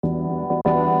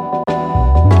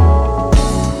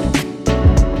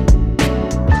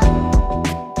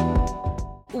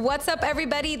What's up,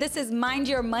 everybody? This is Mind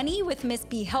Your Money with Miss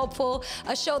Be Helpful,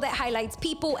 a show that highlights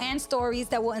people and stories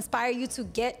that will inspire you to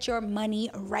get your money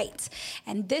right.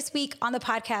 And this week on the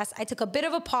podcast, I took a bit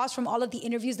of a pause from all of the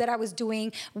interviews that I was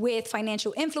doing with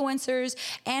financial influencers,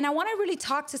 and I want to really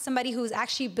talk to somebody who's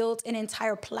actually built an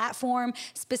entire platform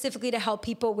specifically to help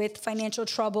people with financial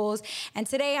troubles. And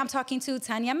today I'm talking to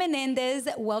Tanya Menendez.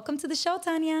 Welcome to the show,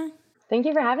 Tanya. Thank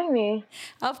you for having me.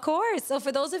 Of course. So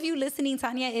for those of you listening,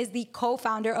 Tanya is the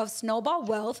co-founder of Snowball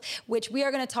Wealth, which we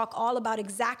are going to talk all about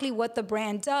exactly what the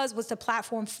brand does, what's the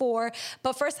platform for.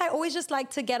 But first, I always just like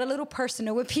to get a little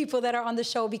personal with people that are on the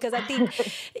show, because I think,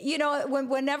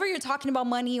 whenever you're talking about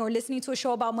money or listening to a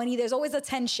show about money, there's always a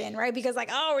tension, right? Because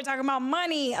we're talking about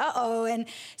money. And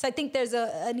so I think there's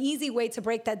an easy way to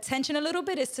break that tension a little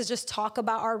bit is to just talk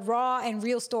about our raw and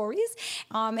real stories.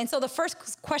 And so the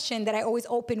first question that I always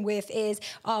open with is,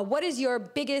 what is your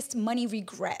biggest money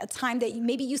regret? A time that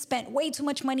maybe you spent way too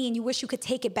much money and you wish you could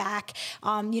take it back.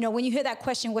 When you hear that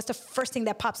question, what's the first thing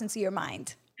that pops into your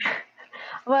mind?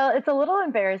 Well, it's a little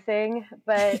embarrassing,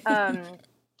 but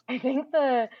I think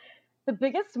the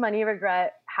biggest money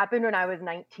regret happened when I was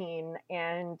 19,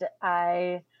 and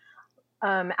I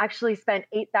actually spent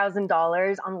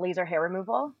 $8,000 on laser hair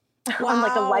removal. Wow, on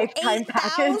like a lifetime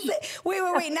package. Wait,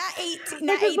 not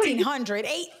 1,800,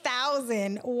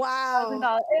 8,000. Wow. It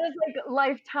was like a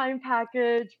lifetime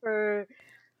package for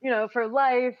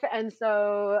life. And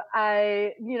so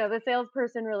the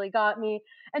salesperson really got me.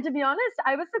 And to be honest,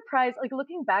 I was surprised, like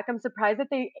looking back, I'm surprised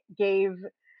that they gave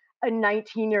a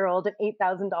 19-year-old an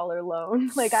 $8,000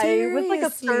 loan. Like Seriously? I was like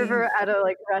a server at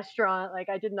a restaurant. Like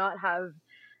I did not have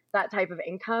that type of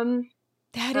income.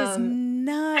 That is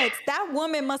nuts. That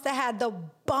woman must have had the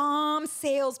bomb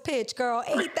sales pitch, girl.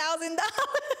 $8,000.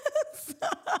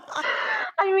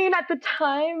 I mean, at the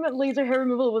time, laser hair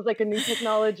removal was like a new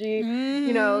technology.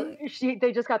 Mm-hmm.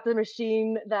 They just got the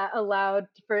machine that allowed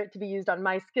for it to be used on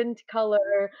my skin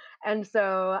color. And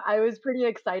so I was pretty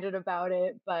excited about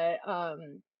it. But,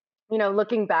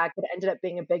 looking back, it ended up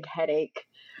being a big headache.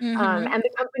 Mm-hmm. And the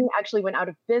company actually went out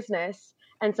of business.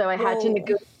 And so I had to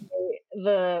negotiate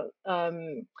the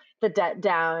debt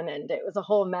down, and it was a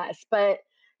whole mess. But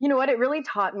you know what? It really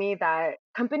taught me that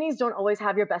companies don't always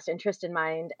have your best interest in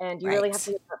mind, and you really have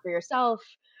to look out for yourself.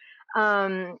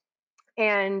 And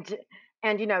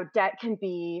debt can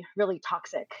be really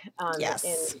toxic in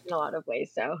a lot of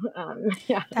ways. So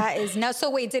yeah. That is nuts. So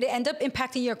wait, did it end up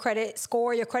impacting your credit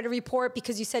score, your credit report,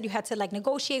 because you said you had to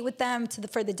negotiate with them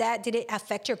for the debt? Did it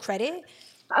affect your credit?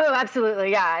 Oh,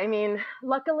 absolutely. Yeah. I mean,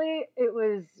 luckily it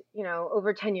was,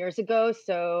 over 10 years ago.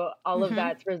 So all of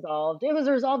that's resolved. It was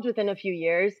resolved within a few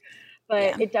years,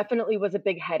 but it definitely was a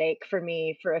big headache for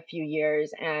me for a few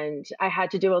years. And I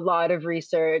had to do a lot of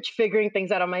research, figuring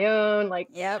things out on my own. I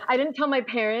didn't tell my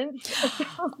parents.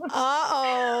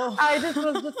 I just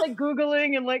was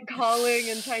Googling and calling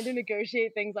and trying to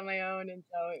negotiate things on my own. And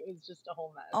so it was just a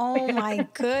whole mess. Oh my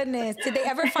goodness. Did they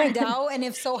ever find out? And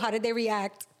if so, how did they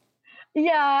react?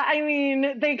 Yeah, I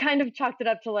mean, they kind of chalked it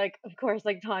up to of course,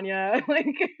 Tanya,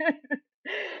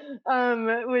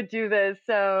 would do this.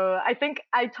 So I think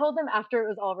I told them after it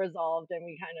was all resolved, and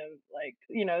we kind of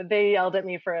they yelled at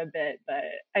me for a bit, but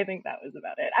I think that was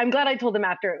about it. I'm glad I told them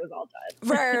after it was all done.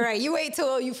 Right. You wait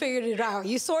till you figured it out.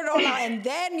 You sort it all out, and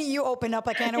then you open up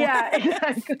a can of worms. Yeah,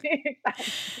 exactly.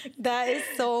 That is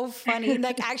so funny.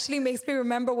 Actually makes me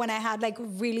remember when I had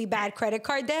really bad credit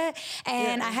card debt,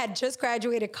 and I had just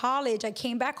graduated college. I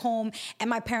came back home, and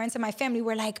my parents and my family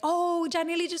were like, "Oh,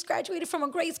 Janely just graduated from a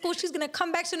great school. She's gonna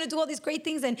come back. She's gonna do all these great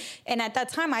things." And at that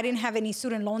time, I didn't have any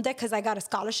student loan debt because I got a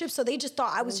scholarship. So they just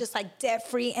thought I was just debt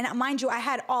free. And mind you, I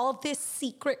had all this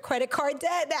secret credit card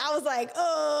debt that I was like,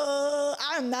 "Oh,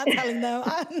 I'm not telling them.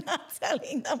 I'm not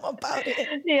telling them about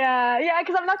it." Yeah,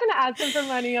 because I'm not gonna ask them for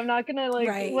money. I'm not gonna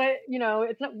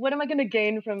it's not. What am I gonna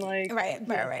gain from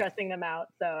stressing them out?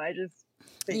 So I just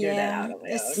figure that out on my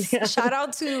own. Shout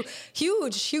out to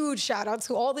huge shout out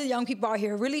to all the young people out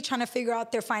here really trying to figure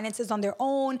out their finances on their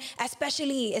own,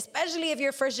 especially if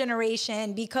you're first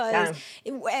generation, because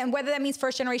and whether that means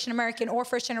first generation American or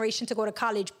first generation to go to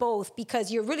college, both,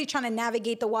 because you're really trying to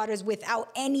navigate the waters without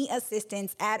any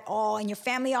assistance at all, and your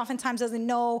family oftentimes doesn't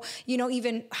know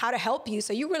even how to help you,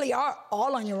 so you really are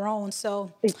all on your own.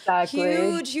 So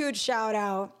exactly. Huge shout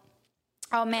out.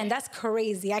 Oh man, that's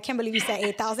crazy. I can't believe you said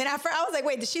 8,000. I was like,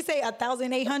 wait, did she say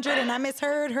 1,800 and I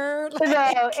misheard her?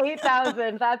 No,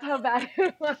 8,000. That's how bad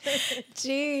it was.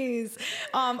 Jeez.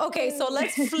 Okay, so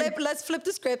let's flip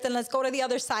the script and let's go to the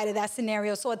other side of that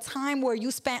scenario. So a time where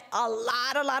you spent a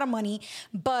lot of money,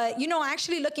 but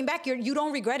actually looking back, you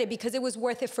don't regret it because it was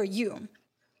worth it for you.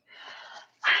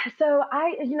 So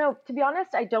to be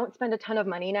honest, I don't spend a ton of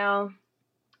money now.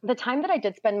 The time that I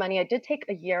did spend money, I did take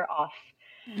a year off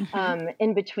Hmm.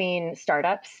 in between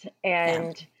startups. Yeah.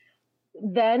 And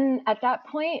then at that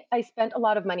point, I spent a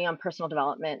lot of money on personal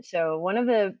development. So one of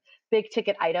the big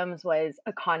ticket items was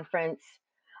a conference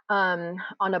on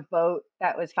a boat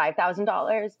that was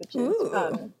 $5,000, which is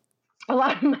Ooh. a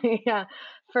lot of money, yeah,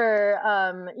 for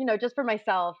just for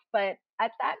myself. But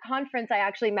at that conference, I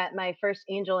actually met my first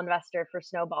angel investor for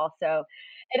Snowball. So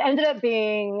it ended up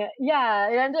being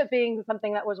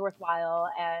something that was worthwhile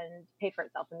and paid for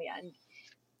itself in the end.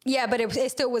 Yeah, but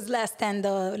it still was less than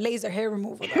the laser hair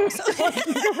removal, though. So You're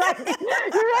right.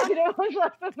 You're right. It was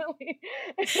definitely.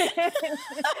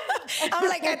 I'm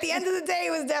like, at the end of the day, it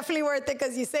was definitely worth it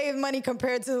because you saved money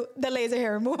compared to the laser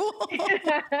hair removal.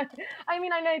 I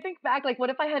mean, I think back, like, what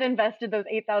if I had invested those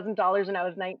 $8,000 when I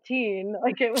was 19?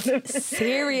 Like, it would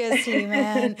Seriously,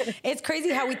 man. have. It's crazy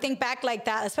how we think back like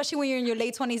that, especially when you're in your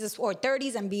late 20s or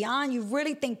 30s and beyond. You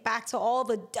really think bac to all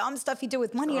the dumb stuff you did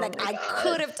with money. You're Oh like, my I God.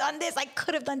 could have done this, I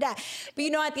could have done that. But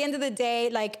at the end of the day,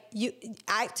 like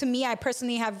to me, I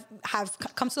personally have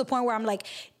come to the point where I'm like,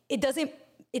 it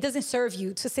doesn't serve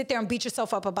you to sit there and beat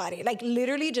yourself up about it. Like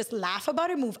literally just laugh about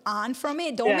it, move on from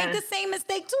it. Don't make Yeah. the same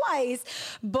mistake twice.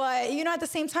 But at the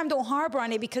same time, don't harbor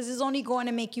on it because it's only going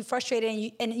to make you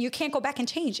frustrated and you can't go back and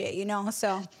change it.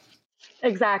 So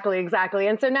Exactly, exactly.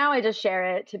 And so now I just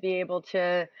share it to be able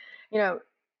to, you know,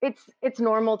 it's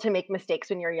normal to make mistakes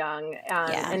when you're young,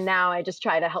 yeah. and now I just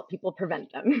try to help people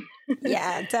prevent them.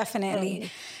 Yeah,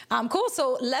 definitely. um, Cool.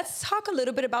 So let's talk a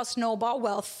little bit about Snowball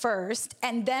Wealth first,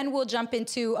 and then we'll jump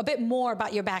into a bit more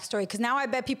about your backstory. Because now I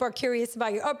bet people are curious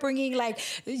about your upbringing, like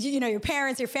your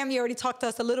parents, your family. Already talked to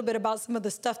us a little bit about some of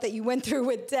the stuff that you went through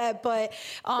with debt. But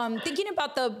thinking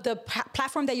about the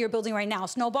platform that you're building right now,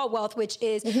 Snowball Wealth, which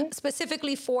is mhm.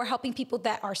 specifically for helping people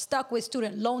that are stuck with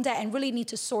student loan debt and really need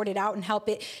to sort it out and help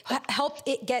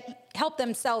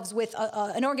themselves with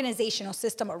an organizational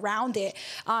system around it.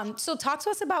 So talk to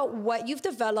us about what you've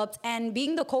developed and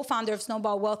being the co-founder of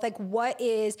Snowball Wealth. Like, what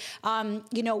is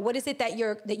it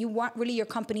that you want really your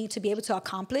company to be able to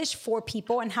accomplish for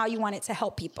people, and how you want it to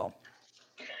help people?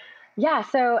 Yeah,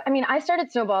 so I mean, I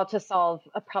started Snowball to solve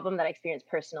a problem that I experienced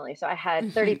personally. So I had Hmm.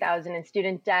 30,000 in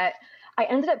student debt. I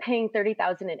ended up paying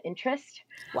 30,000 in interest.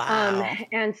 Um, Wow.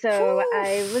 and so Whew.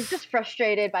 I was just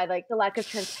frustrated by like the lack of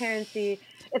transparency.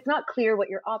 It's not clear what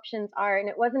your options are. And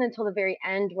it wasn't until the very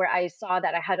end where I saw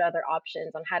that I had other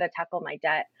options on how to tackle my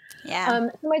debt. Yeah.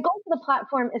 So my goal for the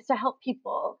platform is to help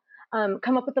people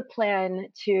come up with a plan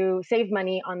to save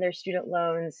money on their student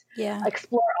loans, Yeah.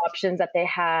 explore options that they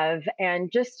have,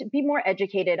 and just be more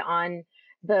educated on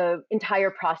the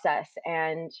entire process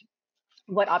and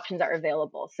what options are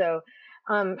available. So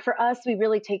for us, we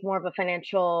really take more of a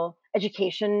financial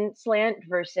education slant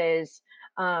versus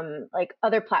like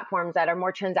other platforms that are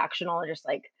more transactional or just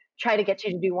like try to get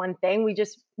you to do one thing.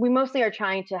 We mostly are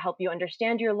trying to help you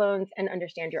understand your loans and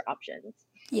understand your options.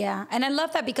 Yeah, and I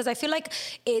love that because I feel like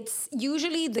it's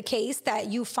usually the case that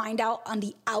you find out on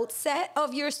the outset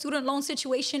of your student loan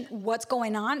situation what's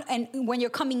going on, and when you're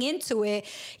coming into it,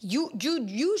 you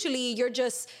usually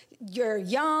you're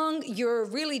young, you're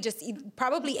really just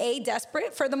probably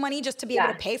desperate for the money just to be able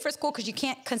to Yeah. pay for school because you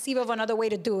can't conceive of another way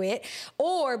to do it,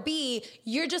 or B,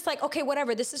 you're just like, okay,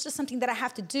 whatever, this is just something that I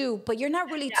have to do, but you're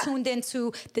not really Yeah. tuned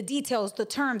into the details, the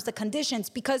terms, the conditions,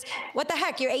 because what the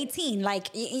heck, you're 18, like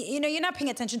you're not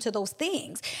paying attention to those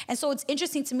things. And so it's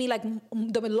interesting to me, like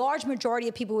the large majority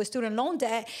of people with student loan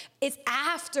debt, it's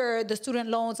after the student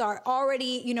loans are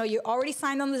already, you're already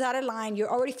signed on the dotted line,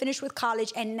 you're already finished with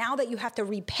college, and now that you have to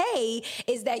repay,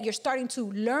 is that you're starting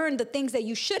to learn the things that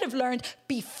you should have learned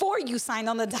before you signed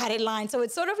on the dotted line. So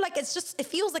it's sort of like, it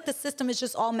feels like the system is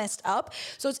just all messed up.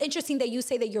 So it's interesting that you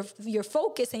say that your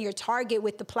focus and your target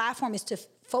with the platform is to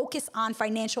focus on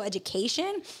financial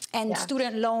education and Yeah.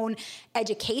 student loan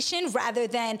education, rather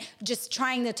than just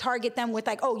trying to target them with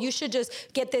like, oh, you should just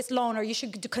get this loan, or you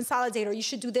should consolidate, or you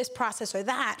should do this process or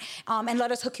that, and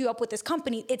let us hook you up with this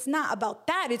company. It's not about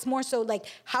that. It's more so like,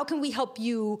 how can we help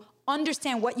you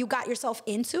understand what you got yourself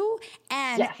into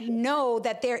and Yes. know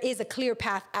that there is a clear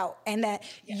path out, and that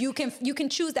Yes. you can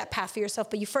choose that path for yourself,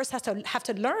 but you first have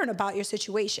to learn about your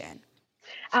situation.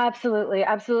 Absolutely,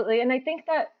 absolutely. And I think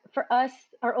that for us,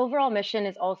 our overall mission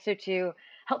is also to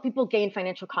help people gain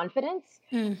financial confidence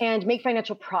Mm, and make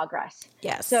financial progress.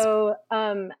 yes. So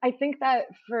I think that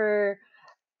for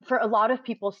a lot of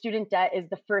people, student debt is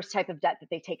the first type of debt that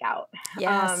they take out.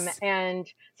 Yes. And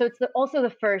so it's also the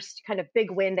first kind of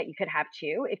big win that you could have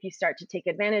too, if you start to take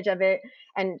advantage of it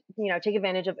and, take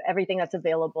advantage of everything that's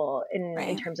available in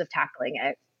Right. terms of tackling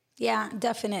it. Yeah,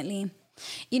 definitely.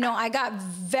 You know, I got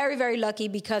very, very lucky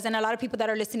because, and a lot of people that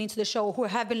are listening to the show who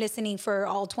have been listening for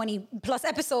all 20 plus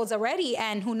episodes already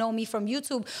and who know me from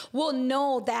YouTube will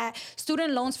know that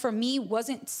student loans for me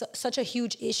wasn't such a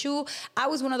huge issue. I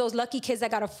was one of those lucky kids that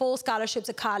got a full scholarship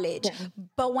to college. Yeah.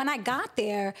 But when I got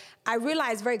there, I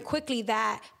realized very quickly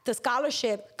that the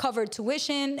scholarship covered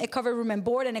tuition, it covered room and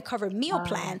board, and it covered meal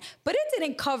plan, but it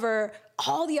didn't cover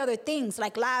all the other things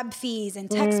like lab fees and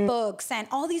textbooks and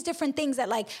all these different things that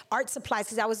like art supplies,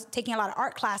 because I was taking a lot of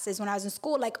art classes when I was in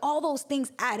school, like all those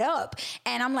things add up.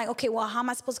 And I'm like, okay, well, how am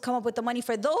I supposed to come up with the money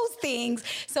for those things?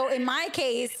 So in my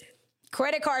case,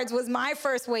 credit cards was my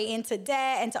first way into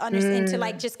debt and to understand, into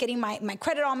like just getting my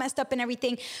credit all messed up and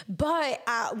everything. But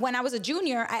when I was a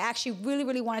junior, I actually really,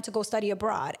 really wanted to go study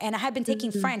abroad. And I had been taking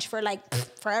French for like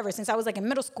forever, since I was like in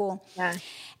middle school. Yeah.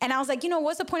 And I was like, you know,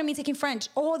 what's the point of me taking French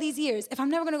all these years if I'm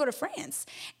never going to go to France?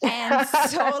 And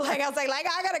so like, I was like,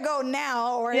 I got to go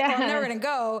now or I'm never going to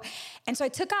go. And so I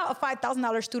took out a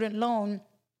 $5,000 student loan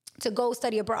to go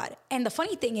study abroad. And the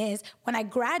funny thing is, when I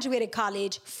graduated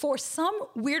college, for some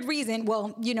weird reason,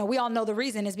 well, you know, we all know the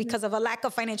reason is because of a lack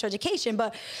of financial education,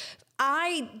 but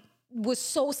I was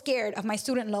so scared of my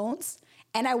student loans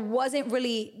and I wasn't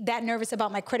really that nervous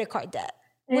about my credit card debt.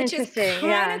 Which is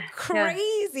kind of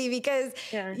crazy because,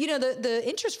 you know, the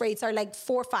interest rates are like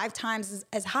 4 or 5 times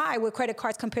as high with credit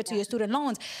cards compared to your student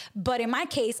loans. But in my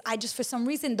case, I just, for some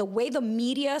reason, the way the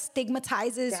media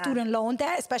stigmatizes student loan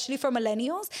debt, especially for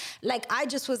millennials, like I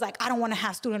just was like, I don't want to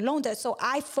have student loan debt. So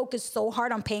I focused so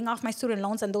hard on paying off my student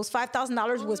loans, and those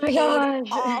 $5,000 was paid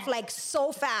off like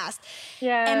so fast.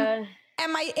 Yeah.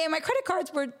 And my credit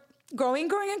cards were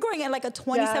growing at like a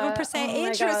 27%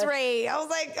 interest rate. I was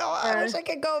like, I wish I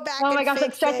could go back. Oh my gosh,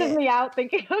 it stresses me out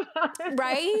thinking about it.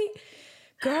 Right?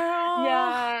 Girl.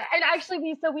 Yeah. And actually,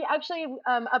 we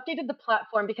updated the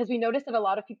platform because we noticed that a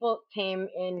lot of people came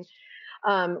in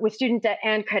with student debt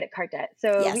and credit card debt.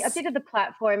 So we updated the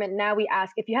platform, and now we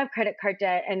ask if you have credit card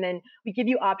debt, and then we give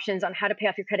you options on how to pay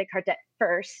off your credit card debt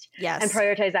first and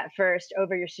prioritize that first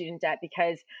over your student debt,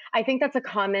 because I think that's a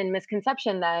common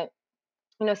misconception that,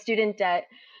 you know, student debt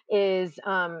is,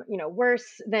 you know,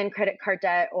 worse than credit card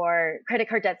debt, or credit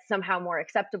card debt's somehow more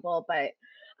acceptable. But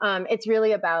it's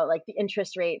really about like the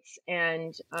interest rates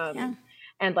and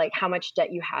like how much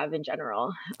debt you have in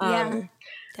general.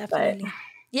 Definitely.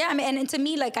 Yeah, I mean, and to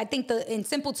me, like, I think in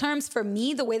simple terms, for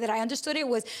me, the way that I understood it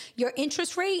was your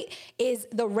interest rate is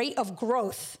the rate of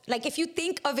growth. Like, if you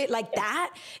think of it like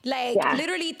that, like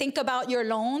literally think about your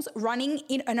loans running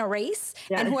in a race,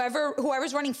 and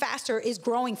whoever's running faster is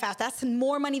growing fast. That's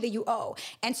more money that you owe.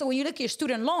 And so when you look at your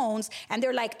student loans and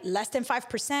they're like less than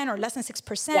 5% or less than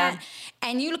 6%,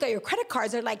 and you look at your credit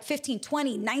cards, they're like 15,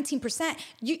 20, 19%,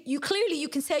 you clearly, you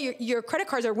can say your credit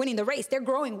cards are winning the race. They're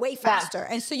growing way faster.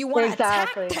 And so you want to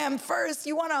attack them first.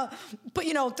 You want to put,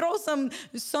 throw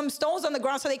some stones on the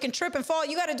ground so they can trip and fall.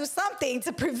 You got to do something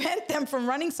to prevent them from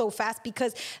running so fast,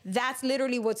 because that's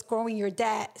literally what's growing your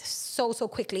debt so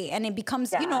quickly. And it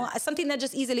becomes, something that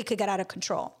just easily could get out of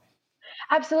control.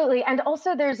 Absolutely. And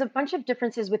also there's a bunch of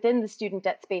differences within the student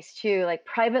debt space too, like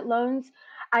private loans.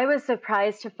 I was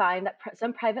surprised to find that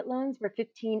some private loans were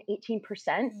 15,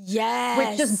 18%. Yes.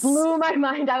 Which just blew my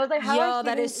mind. I was like, how are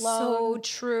that is so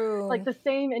true. Like the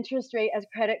same interest rate as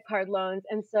credit card loans.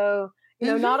 And so,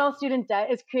 not all student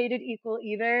debt is created equal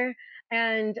either.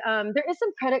 And there is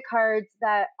some credit cards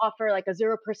that offer like a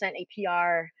 0%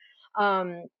 APR.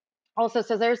 Also,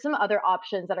 so there's some other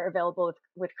options that are available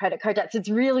with credit card debts. It's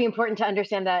really important to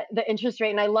understand that the interest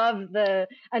rate, and I love the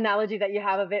analogy that you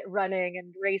have of it running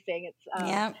and racing.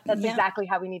 It's that's exactly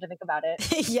how we need to think about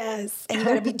it. Yes, and you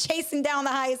got to be chasing down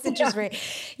the highest interest rate.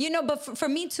 But for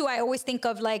me too, I always think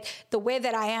of like the way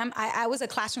that I am. I was a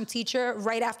classroom teacher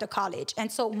right after college,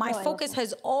 and so my focus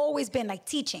has always been like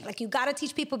teaching. Like you got to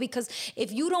teach people, because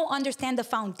if you don't understand the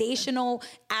foundational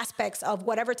aspects of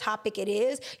whatever topic it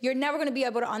is, you're never going to be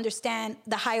able to understand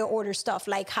the higher order stuff,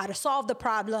 like how to solve the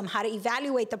problem, how to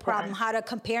evaluate the problem, how to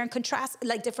compare and contrast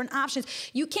like different options.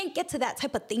 You can't get to that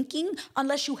type of thinking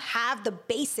unless you have the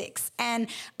basics. And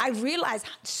I realize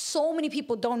so many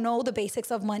people don't know the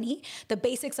basics of money, the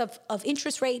basics of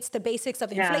interest rates, the basics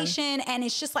of inflation. And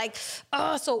it's just like,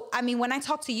 so I mean, when I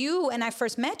talked to you and I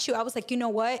first met you, I was like, you know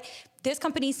what? This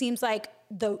company seems like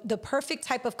the perfect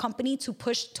type of company to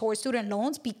push towards student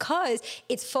loans, because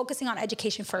it's focusing on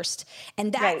education first.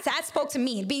 And that spoke to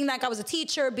me. Being like I was a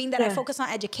teacher, being that I focus on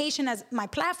education as my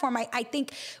platform, I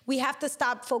think we have to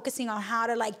stop focusing on how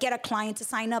to like get a client to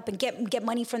sign up and get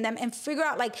money from them, and figure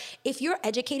out like if you're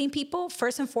educating people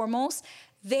first and foremost,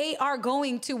 they are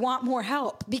going to want more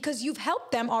help because you've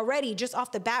helped them already just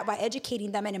off the bat by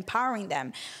educating them and empowering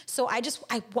them. So I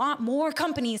want more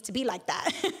companies to be like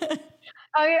that.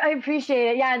 I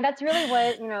appreciate it. Yeah, and that's really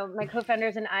what, my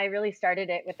co-founders and I really started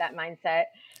it with that mindset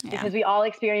Yeah. because we all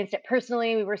experienced it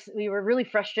personally. We were really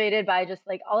frustrated by just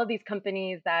like all of these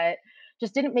companies that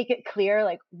just didn't make it clear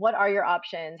like what are your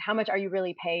options? How much are you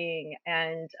really paying?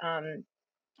 And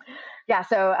yeah,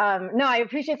 so no, I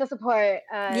appreciate the support.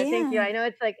 Thank you. Yeah. I know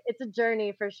it's a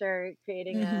journey for sure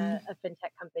creating Hmm. a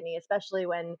fintech company, especially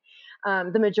when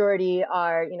the majority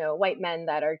are, white men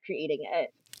that are creating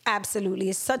it. Absolutely.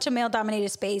 It's such a male dominated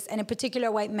space and in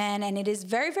particular white men. And it is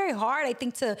very, very hard, I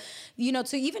think, to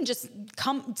even just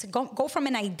go from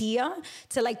an idea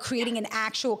to like creating an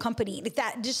actual company. Like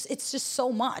that it's just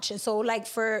so much. And so like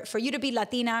for you to be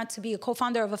Latina, to be a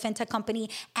co-founder of a fintech company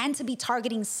and to be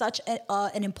targeting such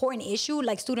an important issue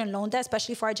like student loan debt,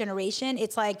 especially for our generation,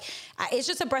 it's like, it's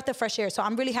just a breath of fresh air. So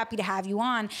I'm really happy to have you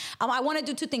on. I want to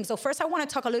do two things. So first I want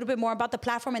to talk a little bit more about the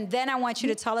platform and then I want you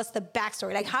to tell us the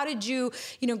backstory. Like how did you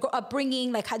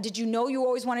upbringing, like how did you know you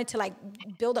always wanted to like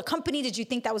build a company? Did you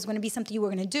think that was going to be something you were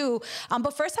going to do?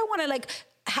 But first I want to like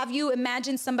have you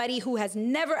imagine somebody who has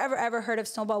never, ever, ever heard of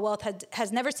Snowball Wealth,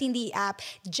 has never seen the app,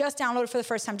 just downloaded for the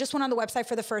first time, just went on the website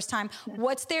for the first time.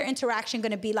 What's their interaction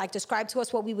going to be like? Describe to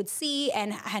us what we would see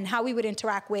and how we would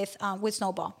interact with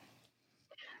Snowball.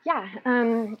 Yeah.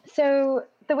 So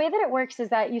the way that it works is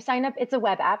that you sign up. It's a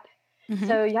web app.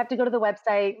 So you have to go to the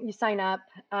website, you sign up,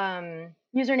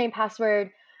 username,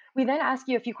 password. We then ask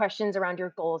you a few questions around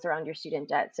your goals around your student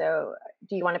debt. So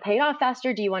do you want to pay it off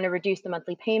faster? Do you want to reduce the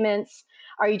monthly payments?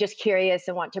 Are you just curious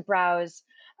and want to browse?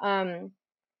 Um,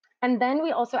 and then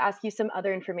we also ask you some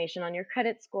other information on your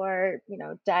credit score,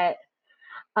 debt.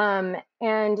 And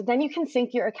then you can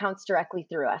sync your accounts directly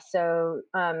through us. So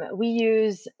we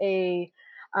use an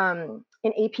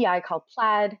API called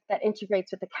Plaid that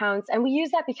integrates with accounts, and we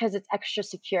use that because it's extra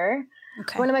secure.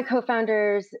 Okay. One of my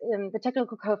co-founders, the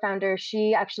technical co-founder,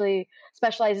 she actually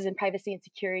specializes in privacy and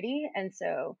security, and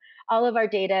so all of our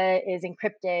data is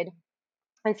encrypted.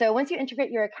 And so once you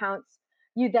integrate your accounts,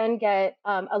 you then get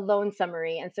a loan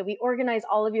summary. And so we organize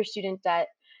all of your student debt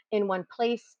in one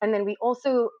place. And then we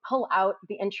also pull out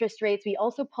the interest rates. We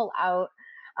also pull out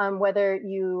whether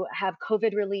you have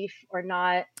COVID relief or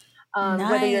not,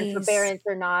 whether you're in Nice. forbearance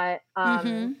or not.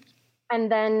 Mm-hmm.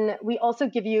 And then we also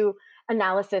give you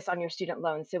analysis on your student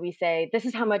loan. So we say, this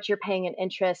is how much you're paying in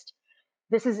interest.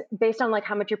 This is based on like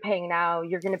how much you're paying now.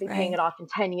 You're going to be paying Right. it off in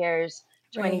 10 years,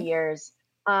 20 Right. years.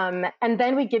 And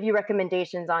then we give you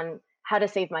recommendations on how to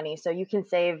save money. So you can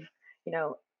save,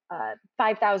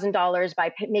 $5,000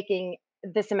 by making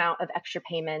this amount of extra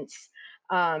payments.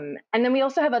 And then we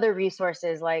also have other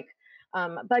resources like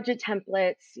budget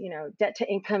templates, debt to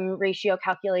income ratio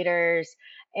calculators,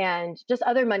 and just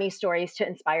other money stories to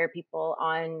inspire people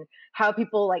on how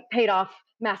people like paid off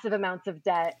massive amounts of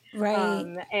debt. Right.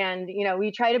 And,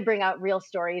 we try to bring out real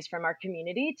stories from our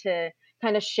community to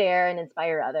kind of share and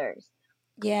inspire others.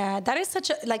 Yeah, that is such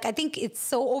a, like, I think it's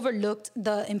so overlooked,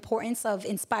 the importance of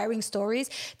inspiring stories.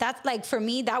 That's like, for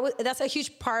me, that's a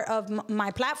huge part of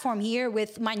my platform here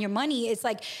with Mind Your Money. It's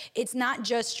like, it's not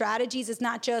just strategies. It's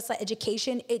not just like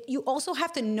education. You also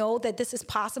have to know that this is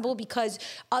possible because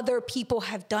other people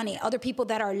have done it, other people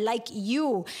that are like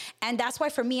you. And that's why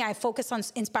for me, I focus on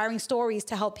inspiring stories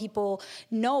to help people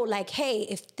know like, hey,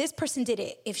 if this person did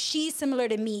it, if she's similar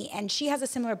to me and she has a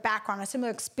similar background, a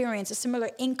similar experience, a similar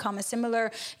income, a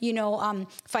similar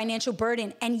financial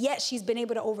burden, and yet she's been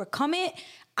able to overcome it,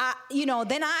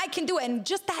 then I can do it. And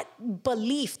just that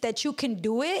belief that you can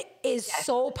do it is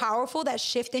so powerful. That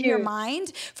shift in your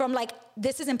mind from like,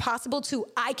 this is impossible to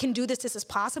I can do this, this is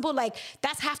possible. Like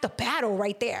that's half the battle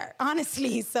right there,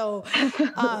 honestly. So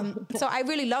I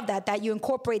really love that you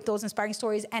incorporate those inspiring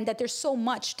stories and that there's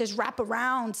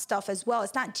wraparound stuff as well.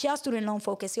 It's not just student loan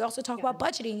focus. You also talk about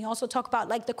budgeting. You also talk about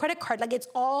like the credit card. Like it's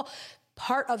all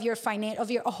part of your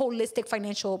holistic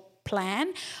financial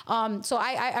plan. So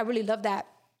I really love that.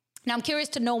 Now I'm curious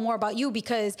to know more about you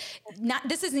because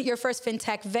this isn't your first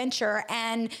fintech venture,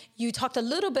 and you talked a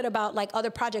little bit about like other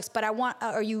projects, but I want,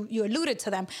 or you alluded to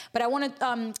them, but I want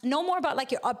to know more about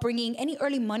like your upbringing, any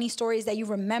early money stories that you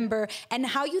remember, and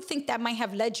how you think that might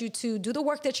have led you to do the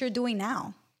work that you're doing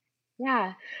now.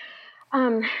 Yeah.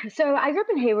 So I grew up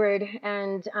in Hayward,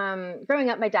 and growing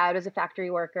up, my dad was a factory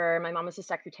worker. My mom was a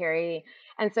secretary,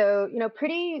 and so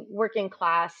pretty working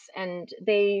class. And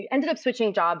they ended up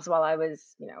switching jobs while I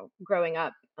was, growing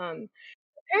up.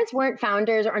 Parents weren't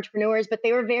founders or entrepreneurs, but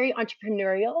they were very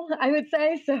entrepreneurial, I would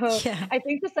say. So Yeah. I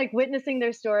think just like witnessing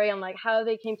their story on like how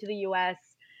they came to the U.S.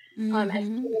 As Mm-hmm.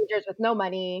 teenagers with no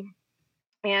money,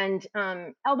 And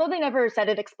although they never said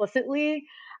it explicitly,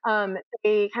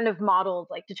 they kind of modeled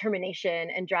like determination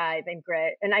and drive and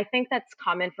grit. And I think that's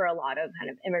common for a lot of kind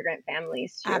of immigrant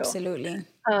families too. Absolutely.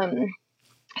 Um,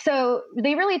 so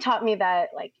they really taught me that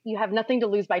like you have nothing to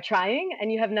lose by trying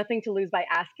and you have nothing to lose by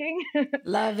asking.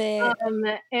 Love it.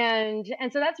 And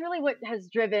so that's really what has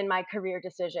driven my career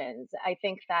decisions. I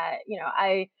think that,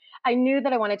 I knew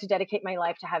that I wanted to dedicate my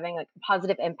life to having like a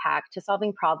positive impact, to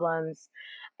solving problems.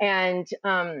 And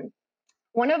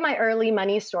one of my early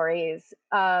money stories,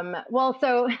 well,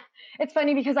 so it's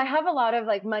funny because I have a lot of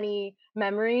like money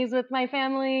memories with my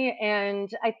family. And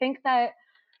I think that,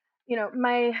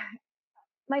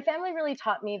 my family really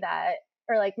taught me that,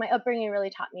 or like my upbringing really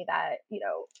taught me that,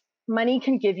 money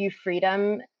can give you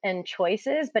freedom and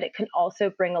choices, but it can also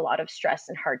bring a lot of stress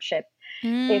and hardship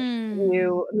if Mm.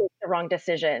 you make the wrong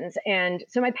decisions. And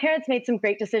so my parents made some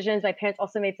great decisions. My parents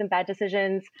also made some bad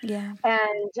decisions. Yeah.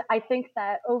 And I think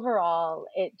that overall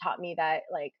it taught me that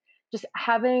like just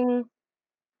having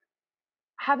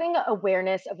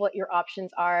awareness of what your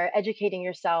options are, educating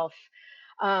yourself,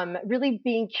 really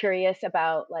being curious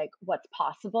about like what's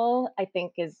possible, I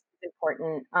think is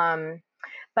important.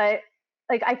 But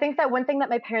like I think that one thing that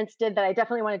my parents did that I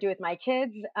definitely want to do with my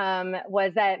kids,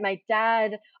 was that my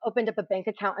dad opened up a bank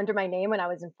account under my name when I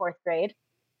was in fourth grade.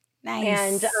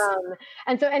 And Nice. um,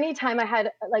 and so anytime I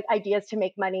had like ideas to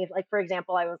make money, like for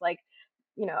example, I was like,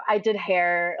 I did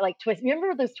hair like twist.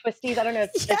 Remember those twisties? I don't know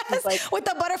if these Yes, like with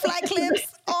the butterfly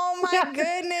clips. Oh my yeah.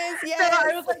 goodness. So Yes.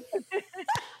 I was like,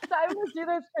 so I would do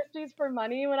those twisties for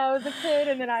money when I was a kid,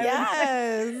 and then I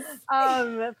would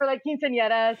Yes. for like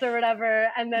quinceañeras or whatever,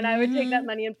 and then I would take that Hmm.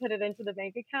 money and put it into the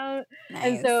bank account.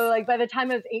 And so Nice. like by the time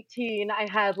I was 18, I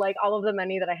had like all of the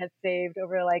money that I had saved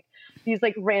over like these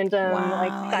like random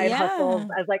like Wow. side hustles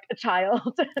Yeah. as like a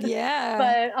child. Yeah.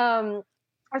 But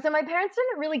so my parents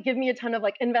didn't really give me a ton of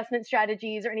like investment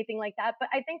strategies or anything like that, but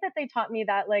I think that they taught me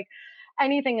that like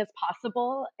anything is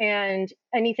possible and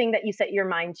anything that you set your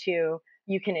mind to,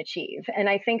 you can achieve. And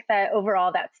I think that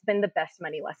overall that's been the best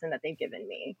money lesson that they've given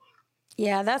me.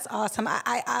 Yeah, that's awesome.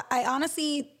 I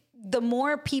honestly, the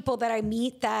more people that I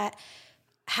meet that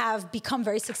have become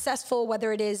very successful,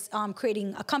 whether it is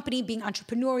creating a company, being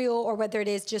entrepreneurial, or whether it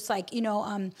is just like,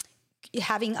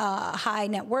 having a high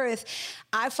net worth,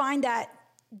 I find that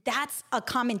that's a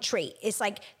common trait. It's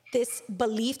like this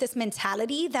belief, this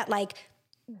mentality that like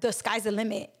the sky's the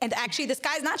limit. And actually the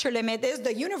sky's not your limit. There's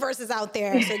the universe is out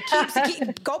there. So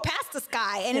go past the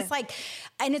sky. And Yeah. it's like,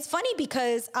 and it's funny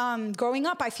because growing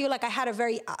up, I feel like I had a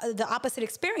very, the opposite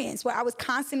experience where I was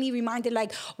constantly reminded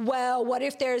like, well, what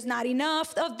if there's not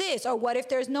enough of this? Or what if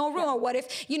there's no room? Yeah. Or what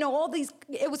if, all these,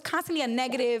 it was constantly a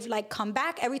negative like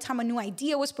comeback every time a new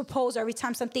idea was proposed, or every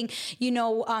time something,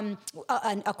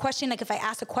 a question, like if I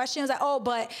asked a question, it was like, oh,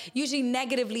 but usually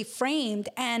negatively framed.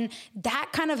 And that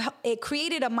kind of, it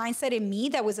created a mindset in me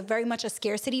that was very much a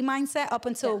scarcity mindset up Yeah.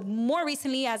 until more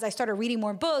recently as I started reading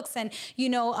more books and,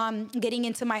 getting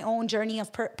into my own journey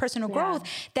of personal Yeah. growth,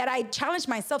 that I challenged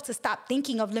myself to stop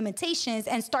thinking of limitations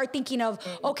and start thinking of,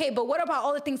 Mm. okay, but what about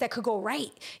all the things that could go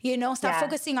right? Stop Yeah.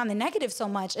 focusing on the negative so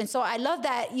much. And so I love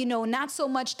that, not so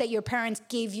much that your parents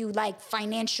gave you like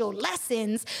financial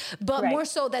lessons, but Right. more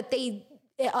so that they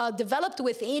developed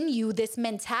within you this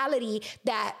mentality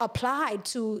that applied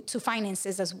to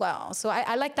finances as well. So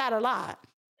I like that a lot.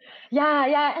 Yeah,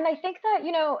 yeah, and I think that,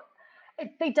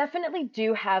 they definitely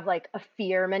do have like a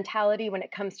fear mentality when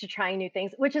it comes to trying new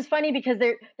things, which is funny because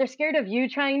they're scared of you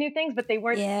trying new things, but they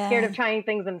weren't scared of Yeah. trying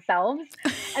things themselves.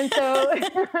 And so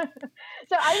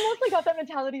so I mostly got that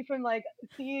mentality from like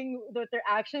seeing what their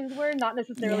actions were, not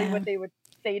necessarily Yeah. what they would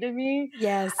say to me. I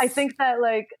Yes. think that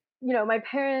like, my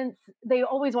parents, they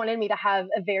always wanted me to have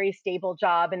a very stable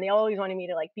job and they always wanted me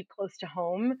to like be close to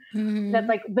home. That's Hmm.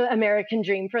 like the American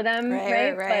dream for them, Right,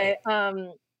 right, right? right.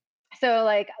 But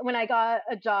like when I got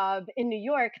a job in New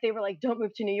York, they were like, "Don't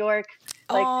move to New York.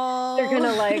 Like Oh.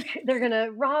 they're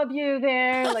gonna rob you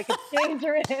there. Like it's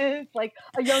dangerous. Like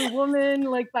a young woman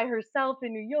like by herself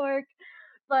in New York."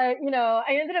 But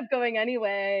I ended up going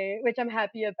anyway, which I'm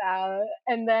happy about.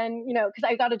 And then because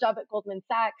I got a job at Goldman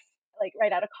Sachs like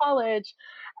right out of college,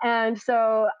 and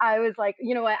so I was like,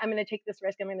 you know what, I'm gonna take this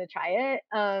risk. I'm gonna try it.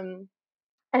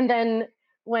 And then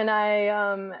when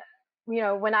I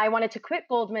when I wanted to quit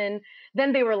Goldman,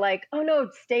 then they were like, "Oh no,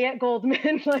 stay at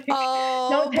Goldman. Like, Oh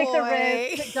don't take the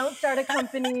risk. boy. Don't start a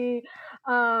company."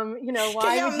 Can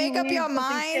Why y'all would you make up leave your something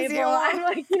minds, stable? yo? I'm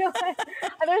like, what?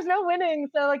 There's no winning.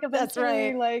 So like That's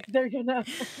eventually right. like they're gonna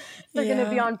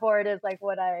be Yeah. on board is like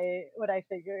what I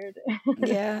figured.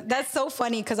 Yeah, that's so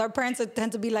funny because our parents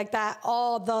tend to be like that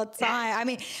all the time. I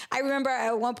mean, I remember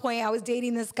at one point I was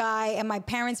dating this guy and my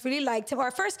parents really liked him. Or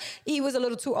at first, he was a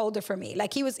little too older for me.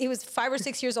 Like he was 5 or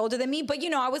 6 years older than me, but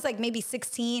I was like maybe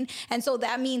 16, and so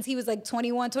that means he was like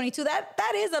 21, 22.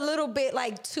 That is a little bit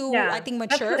like too, I Yeah. think,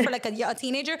 That's mature for like a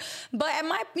teenager. But at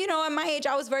my age,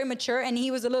 I was very mature and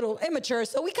he was a little immature,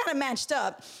 so we kind of matched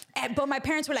up. But my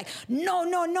parents were like, no,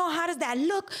 no, no. How does that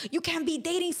look? You can't be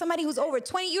dating somebody who's over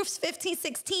 20. You're 15,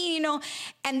 16,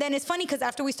 And then it's funny because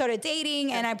after we started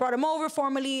dating and I brought him over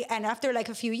formally, and after like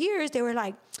a few years, they were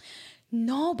like,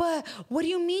 no, but what do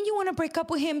you mean you want to break up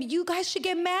with him? You guys should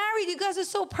get married. You guys are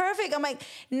so perfect. I'm like,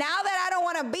 now that I don't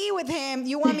want to be with him,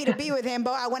 you want me to be with him.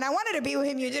 But when I wanted to be with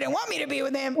him, you didn't want me to be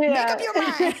with him. Make up Yeah. your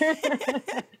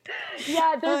mind.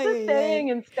 Yeah, there's this Ay, ay, saying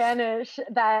in Spanish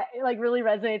that like really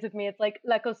resonates with me. It's like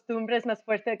la costumbre es más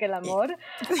fuerte que el ay. amor.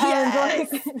 And like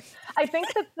Yes. I think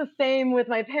that's the same with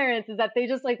my parents is that they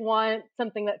just like want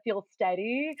something that feels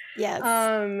steady. Yes.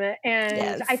 And I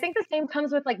Yes. think the same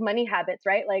comes with like money habits,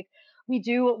 right? Like we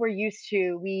do what we're used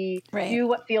to. We Right. do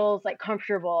what feels like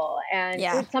comfortable. And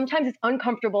Yeah. sometimes it's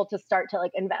uncomfortable to start to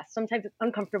like invest. Sometimes it's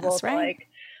uncomfortable That's to right. like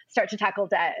start to tackle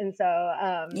debt. And so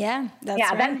Yeah, that's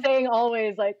yeah, that right. saying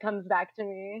always like comes back to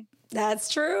me. That's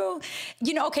true.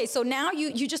 Okay, so now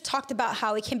you just talked about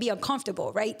how it can be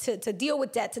uncomfortable, right? To deal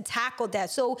with debt, to tackle debt.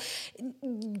 So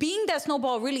being that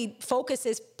Snowball really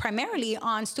focuses primarily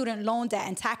on student loan debt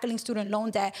and tackling student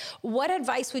loan debt, what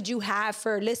advice would you have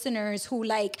for listeners who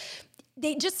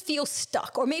they just feel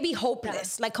stuck or maybe Yeah.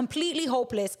 hopeless, like completely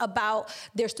hopeless about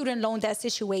their student loan debt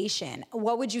situation?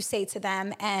 What would you say to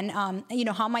them? And,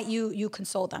 how might you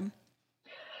console them?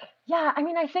 Yeah, I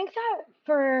mean, I think that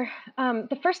for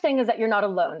the first thing is that you're not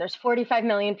alone. There's 45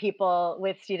 million people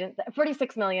with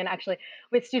 46 million actually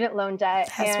with student loan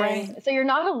debt, That's and right. so you're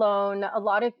not alone. A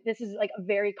lot of this is like a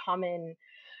very common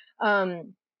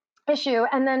um, issue,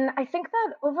 and then I think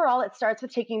that overall it starts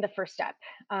with taking the first step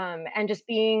and just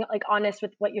being like honest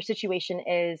with what your situation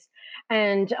is,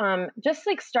 and just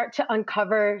like start to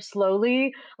uncover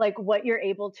slowly like what you're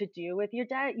able to do with your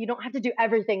debt. You don't have to do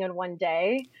everything in one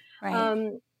day.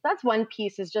 Right. That's one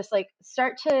piece is just like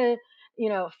start to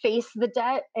face the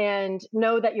debt and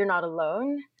know that you're not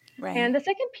alone. Right. And the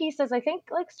second piece is I think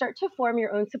like start to form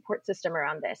your own support system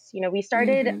around this. We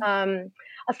started Mm-hmm.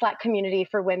 a Slack community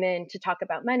for women to talk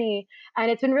about money,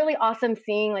 and it's been really awesome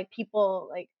seeing like people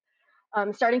like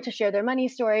starting to share their money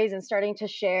stories and starting to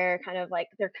share kind of like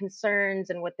their concerns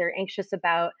and what they're anxious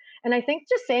about. And I think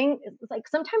just saying like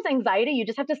sometimes anxiety, you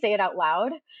just have to say it out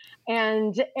loud,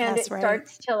 and That's it right.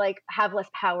 starts to like have less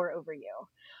power over you.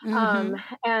 Um,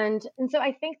 Mm-hmm. and so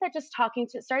I think that just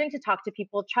starting to talk to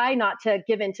people, try not to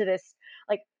give into this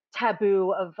like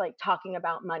taboo of like talking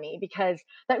about money because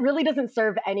that really doesn't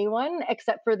serve anyone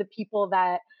except for the people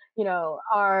that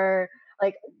are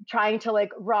like trying to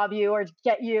like rob you or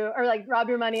get you or like rob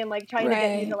your money and like trying to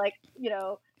get you to Right.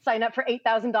 like sign up for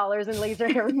 $8,000 in laser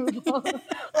hair removal.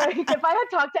 Like if I had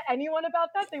talked to anyone about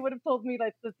that, they would have told me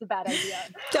that that's a bad idea.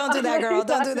 Don't do that, girl.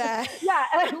 Don't Yeah, do that. yeah,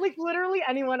 like literally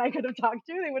anyone I could have talked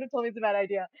to, they would have told me it's a bad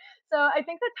idea. So I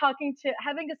think that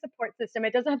having a support system,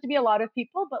 it doesn't have to be a lot of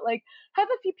people, but like have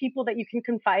a few people that you can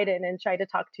confide in and try to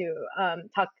talk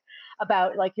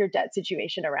about like your debt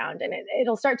situation around, and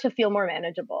it'll start to feel more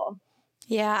manageable.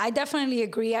 Yeah, I definitely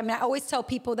agree. I mean, I always tell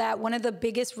people that one of the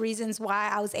biggest reasons why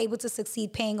I was able to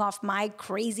succeed paying off my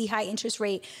crazy high interest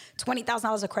rate,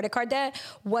 $20,000 of credit card debt,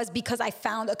 was because I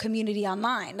found a community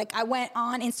online. Like I went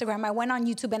on Instagram, I went on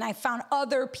YouTube, and I found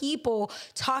other people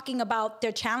talking about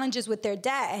their challenges with their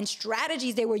debt and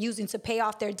strategies they were using to pay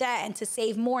off their debt and to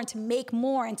save more and to make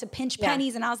more and to pinch Yeah.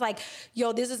 pennies. And I was like,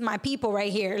 yo, this is my people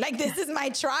right here. Like this is my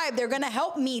tribe. They're going to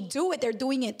help me do it. They're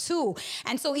doing it too.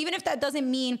 And so even if that doesn't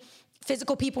mean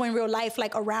physical people in real life,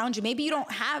 like around you. Maybe you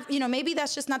don't have, maybe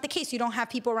that's just not the case. You don't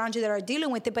have people around you that are dealing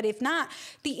with it. But if not,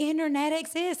 the internet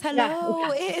exists. Yeah,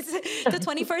 Hello. exactly. It's the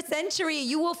 21st century.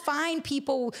 You will find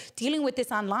people dealing with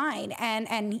this online.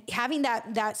 And having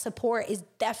that support is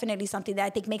definitely something that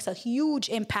I think makes a huge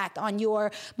impact on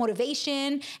your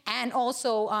motivation and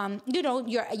also,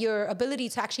 your ability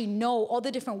to actually know all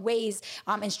the different ways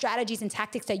and strategies and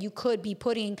tactics that you could be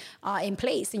putting in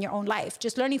place in your own life.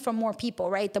 Just learning from more people,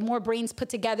 right? The more brains put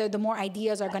together, the more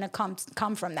ideas are going to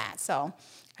come from that. So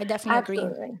I definitely agree.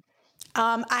 Absolutely.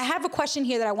 I have a question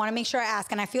here that I want to make sure I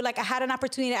ask, and I feel like I had an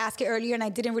opportunity to ask it earlier and I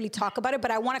didn't really talk about it,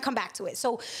 but I want to come back to it.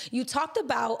 So you talked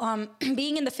about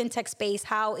being in the fintech space,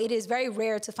 how it is very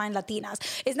rare to find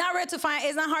Latinas. It's not hard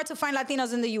to find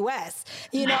Latinos in the US.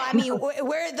 You know, I mean,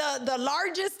 we're the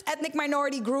largest ethnic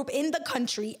minority group in the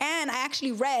country. And I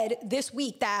actually read this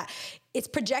week that it's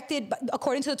projected,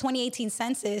 according to the 2018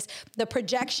 census, the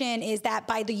projection is that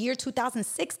by the year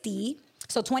 2060,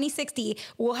 so 2060,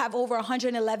 we'll have over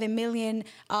 111 million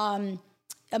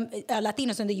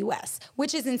Latinos in the U.S.,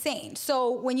 which is insane.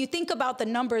 So when you think about the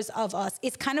numbers of us,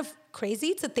 it's kind of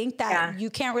crazy to think that you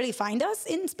can't really find us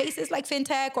in spaces like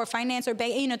fintech or finance or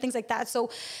bank, you know, things like that. So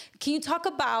can you talk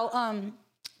about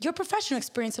your professional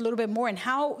experience a little bit more and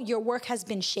how your work has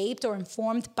been shaped or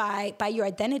informed by your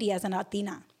identity as a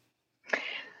Latina?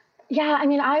 Yeah, I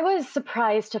mean, I was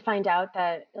surprised to find out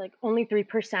that like only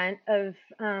 3% of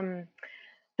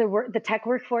the tech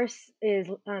workforce is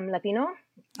Latino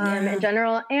in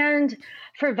general, and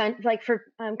for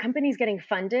companies getting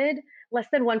funded, less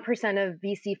than 1% of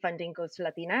VC funding goes to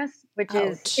Latinas, which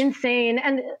is insane.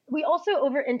 And we also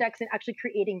over-index in actually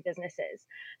creating businesses,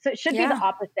 so it should be the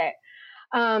opposite.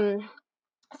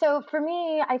 So for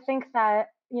me, I think that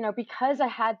because I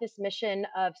had this mission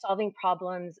of solving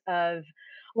problems, of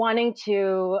wanting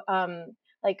to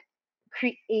like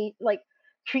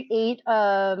create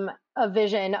a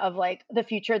vision of like the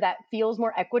future that feels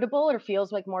more equitable or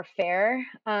feels like more fair.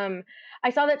 I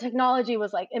saw that technology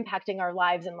was like impacting our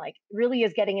lives and like really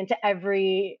is getting into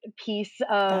every piece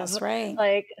of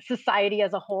like society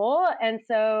as a whole. And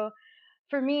so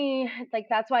for me, like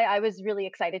that's why I was really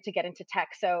excited to get into tech.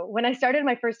 So when I started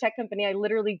my first tech company, I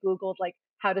literally Googled like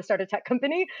how to start a tech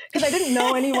company because I didn't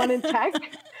know anyone in tech.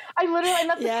 And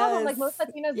that's the problem. Like most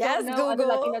Latinas don't know other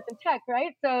Latinas in tech,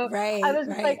 right? So I was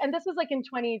like, and this was like in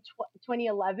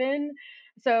 2011.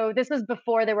 So this was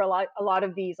before there were a lot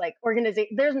of these like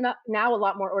organizations. There's now a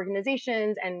lot more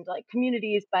organizations and like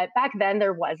communities, but back then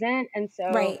there wasn't. And so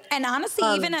and honestly,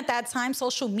 even at that time,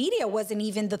 social media wasn't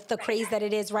even the craze that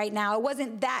it is right now. It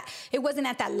wasn't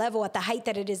at that level, at the height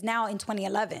that it is now in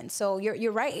 2011. So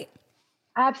you're right.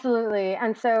 Absolutely.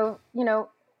 And so,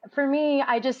 for me,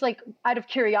 I just like out of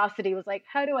curiosity was like,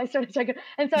 how do I start a tech?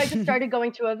 And so I just started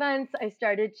going to events. I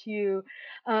started to,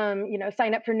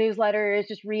 sign up for newsletters,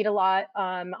 just read a lot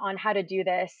on how to do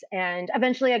this. And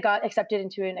eventually I got accepted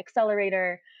into an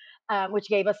accelerator, which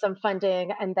gave us some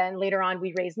funding. And then later on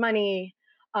we raised money.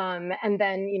 And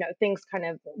then, things kind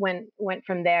of went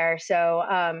from there. So,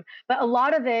 but a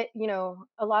lot of it,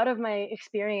 a lot of my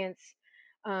experience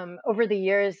over the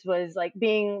years was like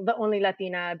being the only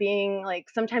Latina, being like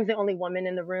sometimes the only woman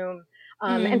in the room.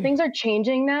 And things are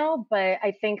changing now, but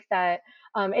I think that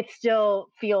it still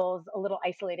feels a little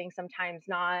isolating sometimes,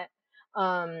 not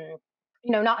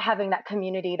having that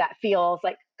community that feels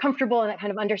like comfortable and that kind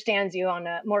of understands you on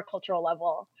a more cultural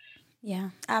level.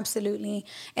 Yeah, absolutely.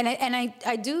 And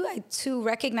I too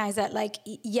recognize that like,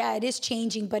 it is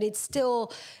changing, but it's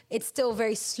still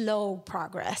very slow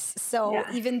progress. So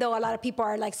even though a lot of people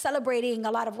are like celebrating a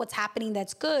lot of what's happening,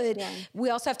 that's good. We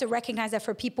also have to recognize that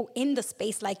for people in the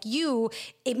space like you,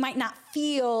 it might not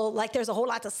feel like there's a whole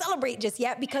lot to celebrate just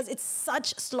yet because it's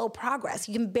such slow progress.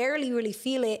 You can barely really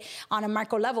feel it on a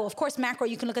micro level. Of course, macro,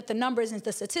 you can look at the numbers and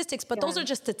the statistics, but those are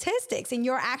just statistics. In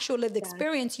your actual lived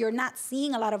experience, you're not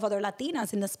seeing a lot of other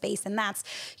Latinas in the space. And that's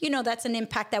an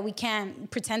impact that we can't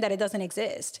pretend that it doesn't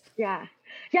exist. Yeah.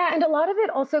 Yeah. And a lot of it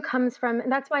also comes from, and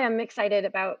that's why I'm excited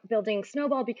about building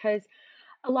Snowball, because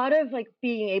a lot of like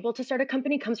being able to start a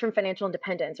company comes from financial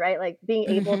independence, right? Like being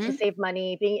able to save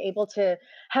money, being able to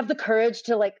have the courage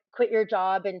to like quit your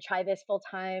job and try this full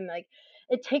time. Like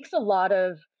it takes a lot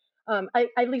of,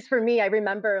 at least for me, I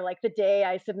remember like the day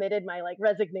I submitted my like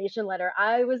resignation letter,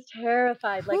 I was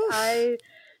terrified. Like I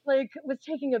was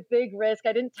taking a big risk.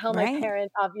 I didn't tell my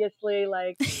parents, obviously,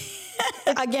 like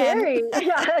it's scary. Again.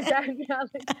 Yeah.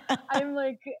 Like, I'm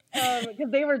like,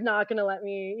 because they were not going to let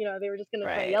me, they were just going to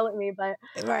try to yell at me. But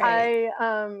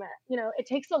it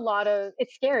takes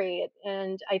it's scary.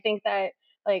 And I think that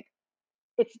like,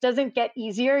 it doesn't get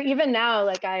easier even now.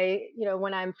 Like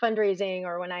when I'm fundraising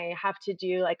or when I have to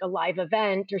do like a live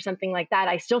event or something like that,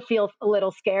 I still feel a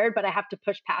little scared, but I have to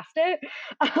push past it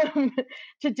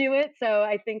to do it. So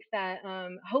I think that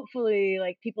hopefully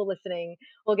like people listening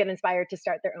will get inspired to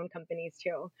start their own companies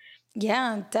too.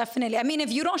 Yeah, definitely. I mean,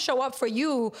 if you don't show up for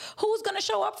you, who's going to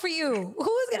show up for you?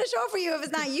 Who's going to show up for you if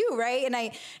it's not you, right? And I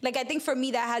think for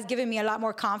me, that has given me a lot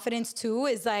more confidence too,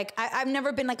 is like, I've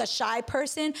never been like a shy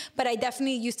person, but I definitely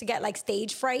definitely used to get like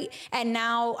stage fright, and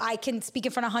now I can speak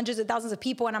in front of hundreds of thousands of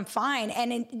people and I'm fine.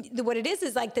 And what it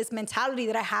is like this mentality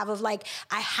that I have of like,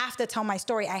 I have to tell my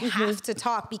story. I have to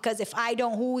talk, because if I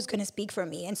don't, who's going to speak for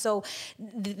me? And so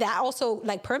that also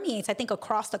like permeates, I think,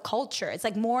 across the culture. It's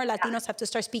like more Latinos have to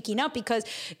start speaking up, because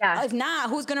if not,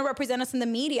 who's going to represent us in the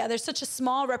media? There's such a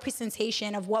small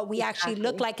representation of what we actually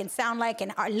look like and sound like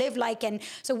and live like. And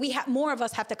so we have more of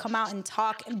us have to come out and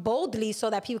talk boldly so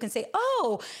that people can say,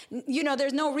 oh, you know,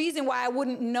 there's no reason why I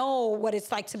wouldn't know what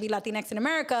it's like to be Latinx in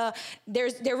America. There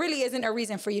really isn't a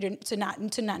reason for you to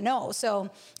not know. So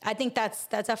I think that's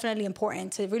definitely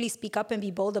important to really speak up and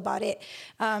be bold about it.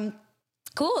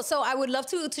 Cool. So I would love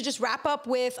to just wrap up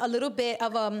with a little bit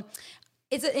of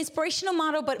it's an inspirational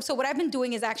motto, but so what I've been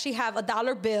doing is actually have a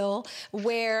dollar bill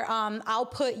where I'll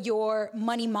put your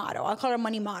money motto. I'll call it a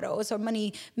money motto, or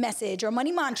money message, or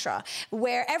money mantra,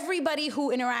 where everybody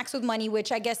who interacts with money,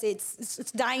 which I guess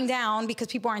it's dying down because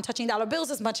people aren't touching dollar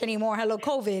bills as much anymore. Hello,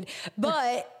 COVID.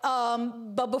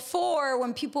 But before,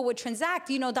 when people would transact,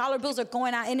 you know, dollar bills are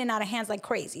going out in and out of hands like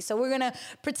crazy. So we're gonna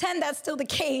pretend that's still the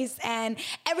case, and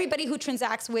everybody who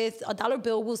transacts with a dollar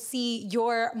bill will see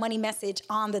your money message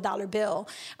on the dollar bill.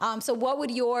 So what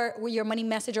would your money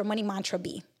message or money mantra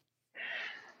be?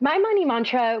 My money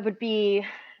mantra would be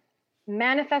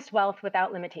manifest wealth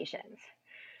without limitations.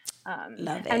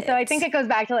 Love it. And so I think it goes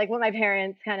back to like what my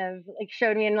parents kind of like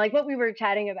showed me, and like what we were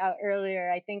chatting about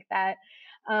earlier. I think that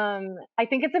I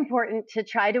think it's important to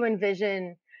try to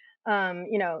envision,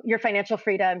 you know, your financial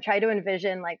freedom. Try to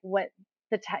envision like what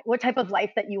type of life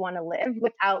that you want to live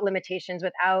without limitations,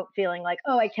 without feeling like,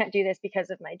 oh, I can't do this because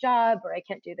of my job, or I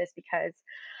can't do this because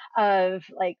of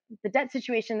like the debt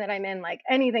situation that I'm in. Like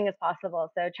anything is possible.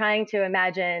 So trying to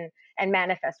imagine and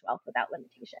manifest wealth without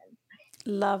limitations.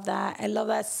 Love that. I love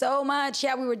that so much.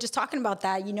 Yeah, we were just talking about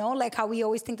that, you know, like how we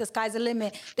always think the sky's the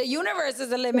limit. The universe is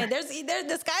the limit.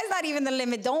 The sky's not even the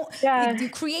limit. Don't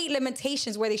create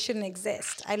limitations where they shouldn't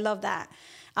exist. I love that.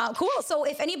 Cool. So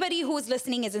if anybody who is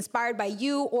listening is inspired by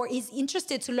you or is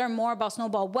interested to learn more about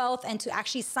Snowball Wealth and to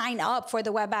actually sign up for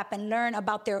the web app and learn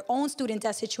about their own student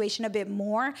debt situation a bit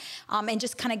more, and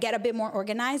just kind of get a bit more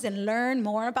organized and learn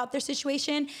more about their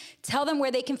situation, tell them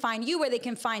where they can find you, where they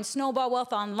can find Snowball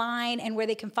Wealth online, and where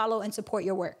they can follow and support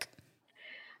your work.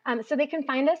 So they can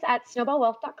find us at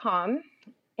snowballwealth.com,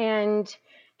 and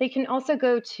they can also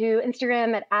go to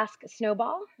Instagram at Ask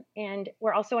Snowball, and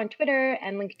we're also on Twitter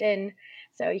and LinkedIn.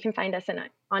 So you can find us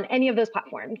on any of those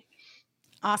platforms.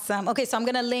 Awesome. Okay, so I'm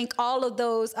going to link all of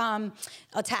those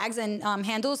tags and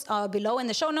handles below in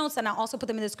the show notes, and I'll also put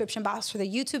them in the description box for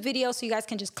the YouTube video, so you guys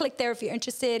can just click there if you're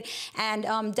interested. And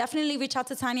definitely reach out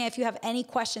to Tanya if you have any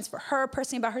questions for her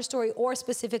personally about her story, or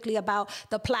specifically about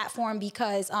the platform,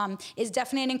 because it's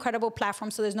definitely an incredible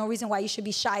platform, so there's no reason why you should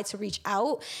be shy to reach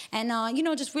out. And, you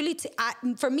know, just really,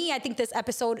 for me, I think this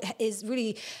episode is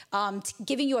really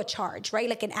giving you a charge, right?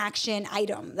 Like an action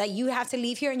item that you have to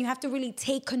leave here, and you have to really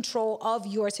take control of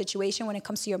your situation when it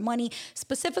comes to your money,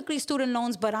 specifically student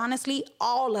loans, but honestly,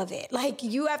 all of it. Like,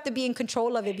 you have to be in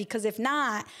control of it, because if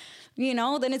not, you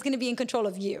know, then it's going to be in control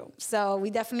of you. So we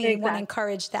definitely want to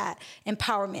encourage that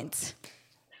empowerment.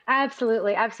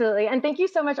 Absolutely. Absolutely. And thank you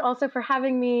so much also for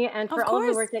having me, and for all of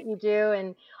the work that you do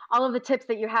and all of the tips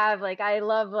that you have. Like, I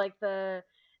love like the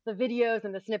videos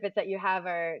and the snippets that you have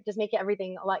are just make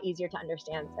everything a lot easier to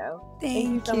understand. So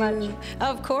thank you so much.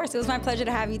 Of course. It was my pleasure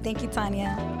to have you. Thank you,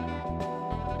 Tanya.